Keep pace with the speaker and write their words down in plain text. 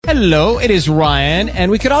Hello, it is Ryan,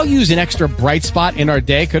 and we could all use an extra bright spot in our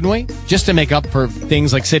day, couldn't we? Just to make up for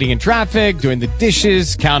things like sitting in traffic, doing the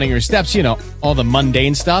dishes, counting your steps, you know, all the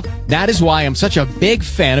mundane stuff. That is why I'm such a big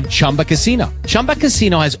fan of Chumba Casino. Chumba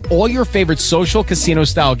Casino has all your favorite social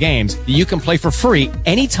casino-style games that you can play for free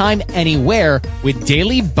anytime, anywhere with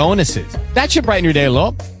daily bonuses. That should brighten your day a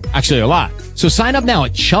little. Actually, a lot. So sign up now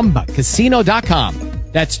at ChumbaCasino.com.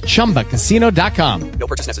 That's ChumbaCasino.com. No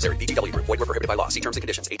purchase necessary. VGW Group. Void where prohibited by law. See terms and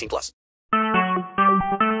conditions. 18+.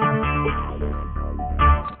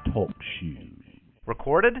 Talk shoes.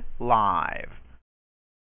 Recorded live.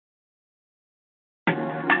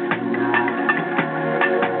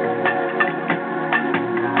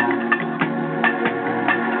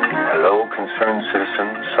 Hello, concerned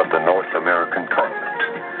citizens of the North American continent,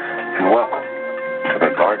 and welcome to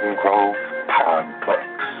the Garden Grove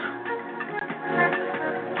Podplex.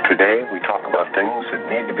 Today we talk about things that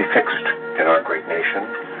need to be fixed in our great nation,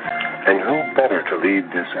 and who better to lead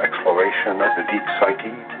this exploration of the deep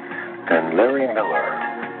psyche than Larry Miller.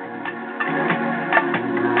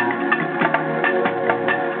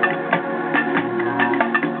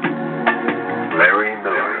 Larry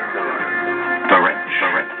Miller, the wrench.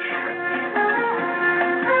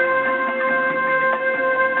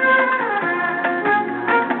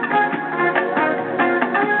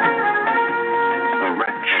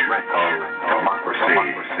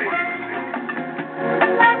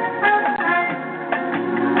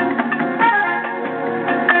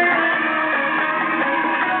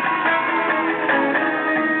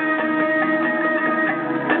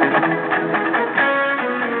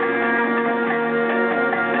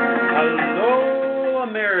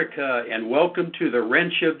 And welcome to the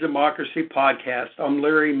Wrench of Democracy podcast. I'm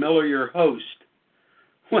Larry Miller, your host.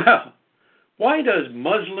 Well, why does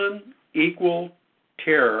Muslim equal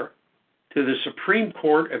terror to the Supreme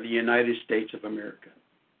Court of the United States of America?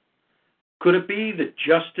 Could it be that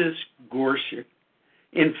Justice Gorsuch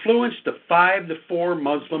influenced the 5-4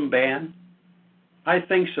 Muslim ban? I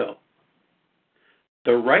think so.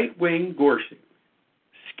 The right-wing Gorsuch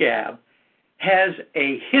scab has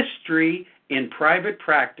a history in private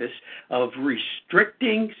practice of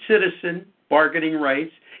restricting citizen bargaining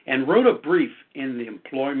rights and wrote a brief in the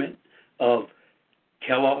employment of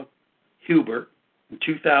Kellogg Huber in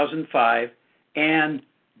 2005 and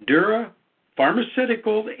Dura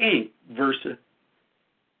Pharmaceuticals Inc. versus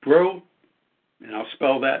Bro, and I'll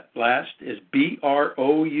spell that last, is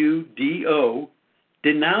BROUDO,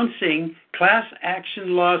 denouncing class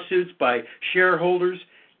action lawsuits by shareholders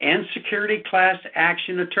and security class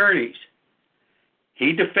action attorneys.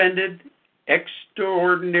 He defended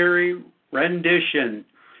extraordinary rendition,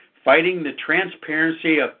 fighting the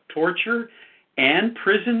transparency of torture and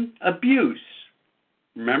prison abuse.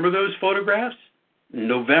 Remember those photographs?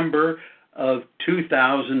 November of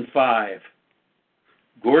 2005.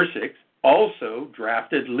 Gorsuch also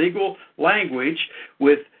drafted legal language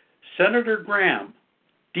with Senator Graham,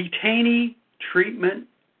 Detainee Treatment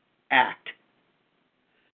Act,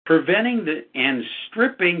 preventing and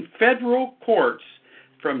stripping federal courts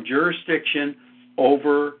from jurisdiction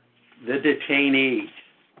over the detainees.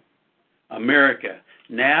 America.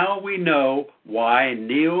 Now we know why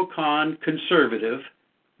neocon conservative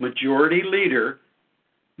majority leader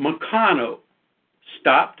McConnell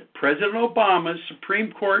stopped President Obama's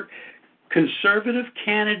Supreme Court conservative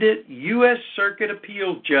candidate U.S. Circuit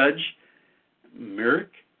Appeal Judge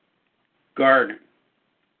Merrick Garner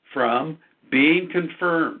from being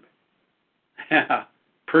confirmed.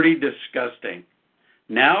 Pretty disgusting.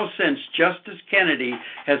 Now, since Justice Kennedy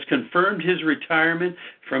has confirmed his retirement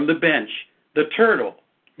from the bench, the turtle,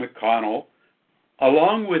 McConnell,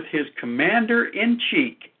 along with his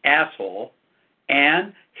commander-in-chief asshole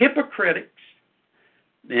and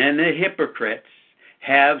the hypocrites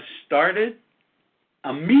have started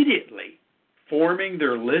immediately forming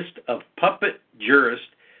their list of puppet jurists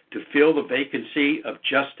to fill the vacancy of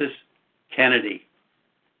Justice Kennedy.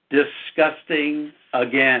 Disgusting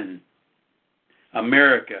again.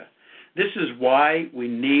 America. This is why we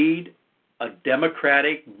need a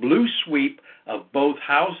Democratic blue sweep of both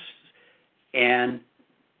House, and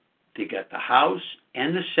they got the House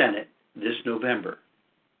and the Senate this November.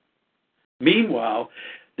 Meanwhile,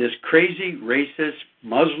 this crazy racist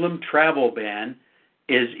Muslim travel ban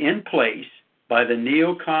is in place by the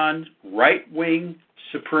neocon right-wing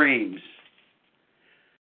Supremes.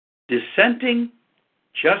 Dissenting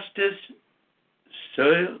Justice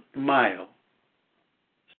Sotomayor,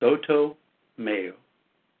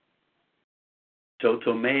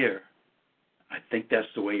 I think that's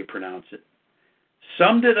the way you pronounce it,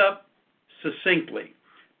 summed it up succinctly.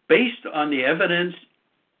 Based on the evidence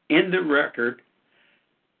in the record,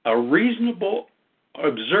 a reasonable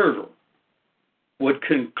observer would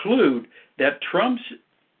conclude that Trump's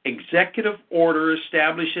executive order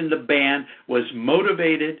establishing the ban was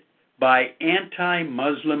motivated by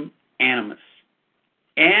anti-Muslim animus.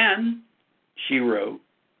 And, she wrote,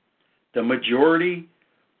 the majority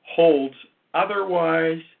holds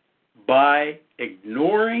otherwise by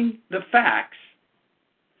ignoring the facts,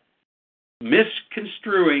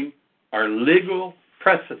 misconstruing our legal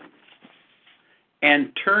precedents,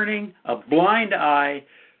 and turning a blind eye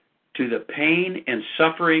to the pain and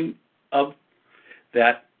suffering of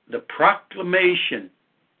that the proclamation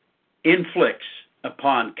inflicts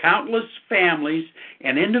upon countless families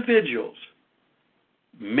and individuals,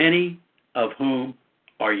 many of whom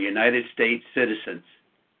are United States citizens.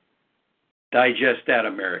 Digest that,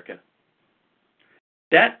 America.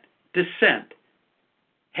 That dissent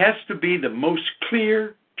has to be the most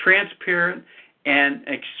clear, transparent, and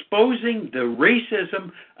exposing the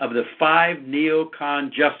racism of the 5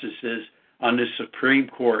 neocon justices on the Supreme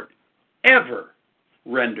Court ever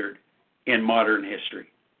rendered in modern history.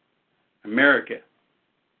 America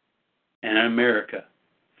and America,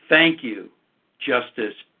 thank you,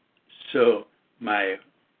 Justice Sotomayor,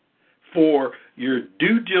 for your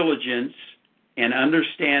due diligence and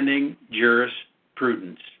understanding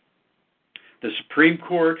jurisprudence. The Supreme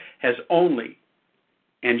Court has only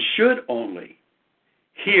and should only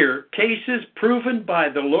hear cases proven by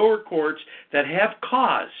the lower courts that have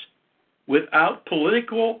cause without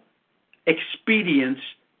political expedience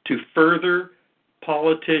to further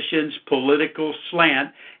politicians' political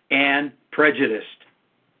slant and prejudice.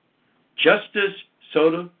 Justice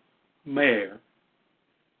Sotomayor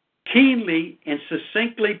keenly and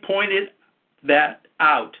succinctly pointed that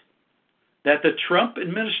out, that the Trump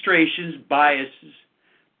administration's biases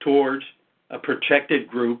towards a protected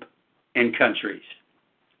group and countries.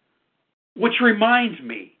 Which reminds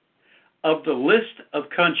me of the list of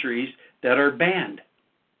countries that are banned.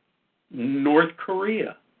 North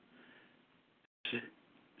Korea,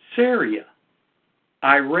 Syria,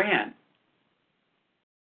 Iran,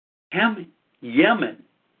 Yemen,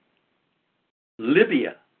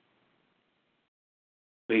 Libya.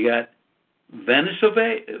 We got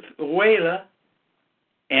Venezuela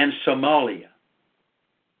and Somalia.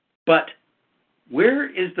 But where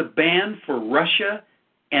is the ban for Russia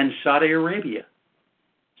and Saudi Arabia?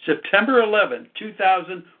 September 11,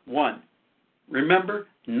 2001. Remember,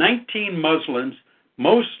 19 Muslims,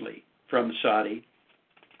 mostly from Saudi,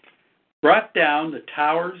 brought down the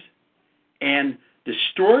towers and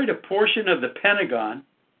destroyed a portion of the Pentagon,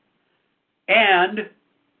 and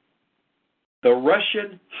the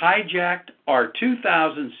Russian hijacked our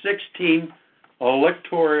 2016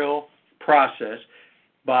 electoral process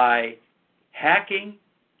by hacking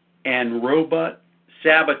and robot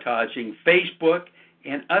sabotaging Facebook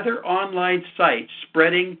and other online sites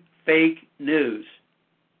spreading fake news.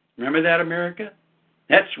 Remember that, America?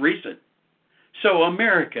 That's recent. So,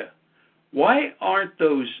 America, why aren't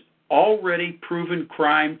those already proven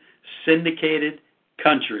crime syndicated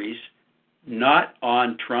countries not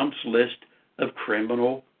on Trump's list of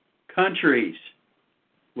criminal countries?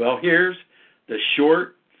 Well, here's the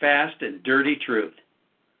short, fast, and dirty truth.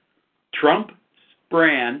 Trump's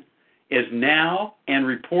brand is now and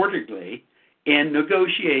reportedly in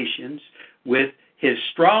negotiations with his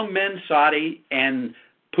strongmen Saudi and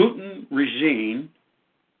Putin regime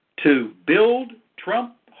to build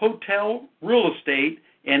Trump hotel real estate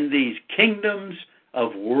in these kingdoms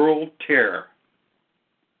of world terror.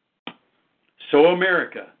 So,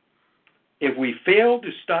 America, if we fail to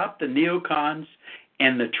stop the neocons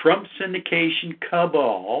and the Trump syndication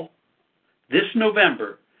cabal this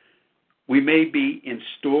November, we may be in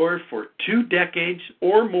store for 2 decades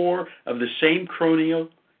or more of the same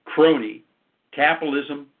crony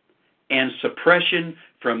capitalism and suppression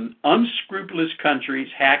from unscrupulous countries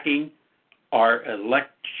hacking our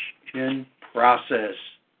election process.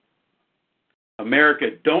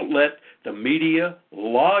 America, don't let the media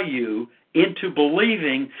lull you into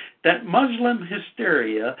believing that Muslim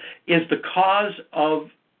hysteria is the cause of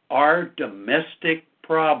our domestic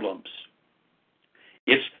problems.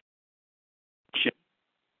 It's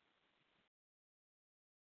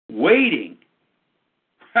waiting.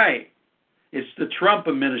 Right. It's the Trump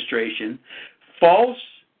administration false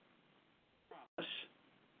promise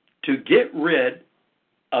to get rid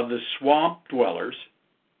of the swamp dwellers,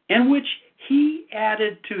 in which he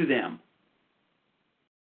added to them,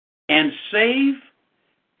 and save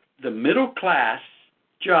the middle class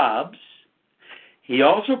jobs. He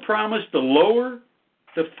also promised to lower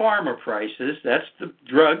the pharma prices, that's the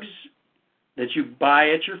drugs that you buy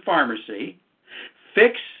at your pharmacy,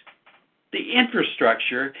 fix the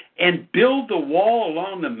infrastructure, and build the wall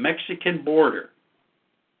along the Mexican border.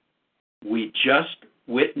 We just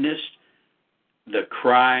witnessed the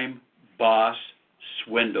crime boss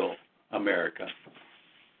swindle America.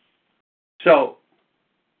 So,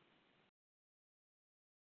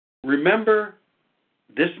 remember,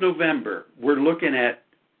 this November, we're looking at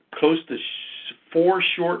close to 4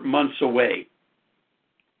 short months away.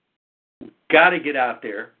 We've got to get out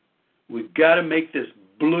there. We've got to make this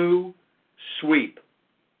blue sweep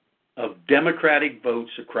of Democratic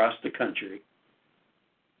votes across the country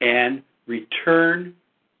and return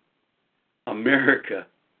America,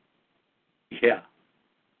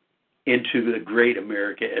 into the great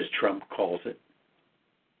America, as Trump calls it.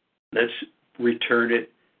 Let's return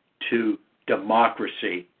it to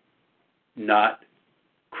democracy, not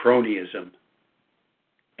cronyism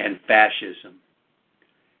and fascism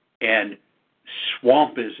and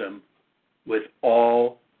swampism with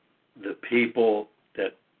all the people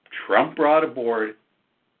that Trump brought aboard.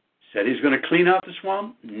 Said he's going to clean out the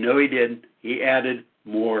swamp? No, he didn't. He added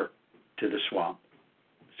more to the swamp.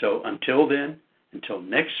 So until then, until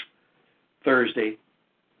next Thursday,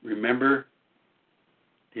 remember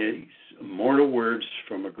these immortal words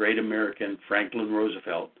from a great American, Franklin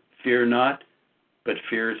Roosevelt. Fear not, but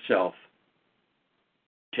fear itself.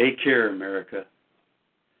 Take care, America.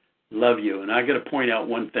 Love you. And I got to point out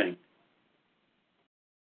one thing.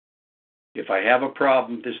 If I have a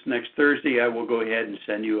problem this next Thursday, I will go ahead and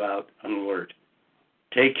send you out an alert.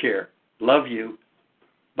 Take care. Love you.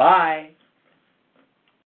 Bye.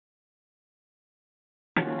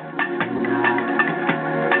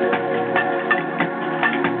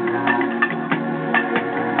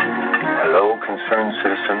 Hello, concerned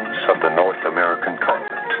citizens of the North American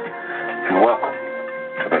continent, and welcome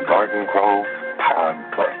to the Garden Grove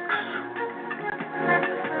Podplex.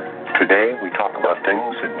 Today we talk about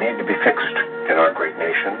things that need to be fixed in our great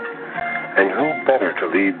nation, and who better to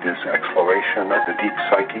lead this exploration of the deep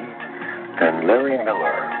psyche than Larry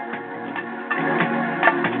Miller.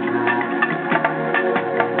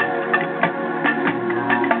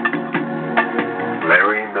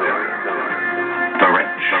 Larry Miller, the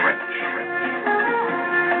wrench.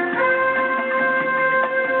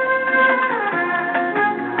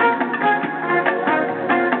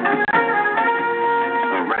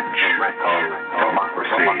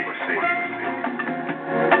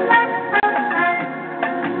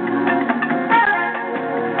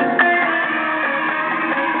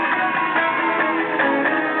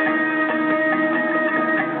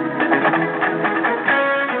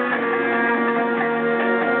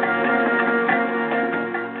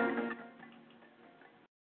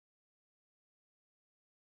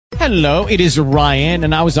 Hello, it is Ryan,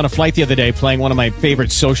 and I was on a flight the other day playing one of my favorite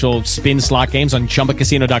social spin slot games on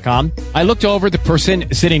ChumbaCasino.com. I looked over at the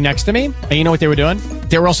person sitting next to me, and you know what they were doing?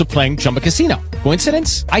 They were also playing Chumba Casino.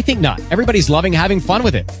 Coincidence? I think not. Everybody's loving having fun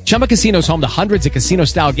with it. Chumba Casino is home to hundreds of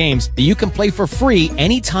casino-style games that you can play for free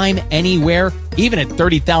anytime, anywhere, even at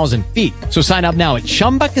 30,000 feet. So sign up now at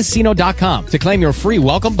ChumbaCasino.com to claim your free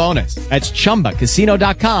welcome bonus. That's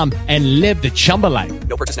ChumbaCasino.com and live the Chumba life.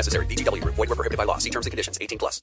 No purchase necessary. VGW. Void where prohibited by law. See terms and conditions. 18+.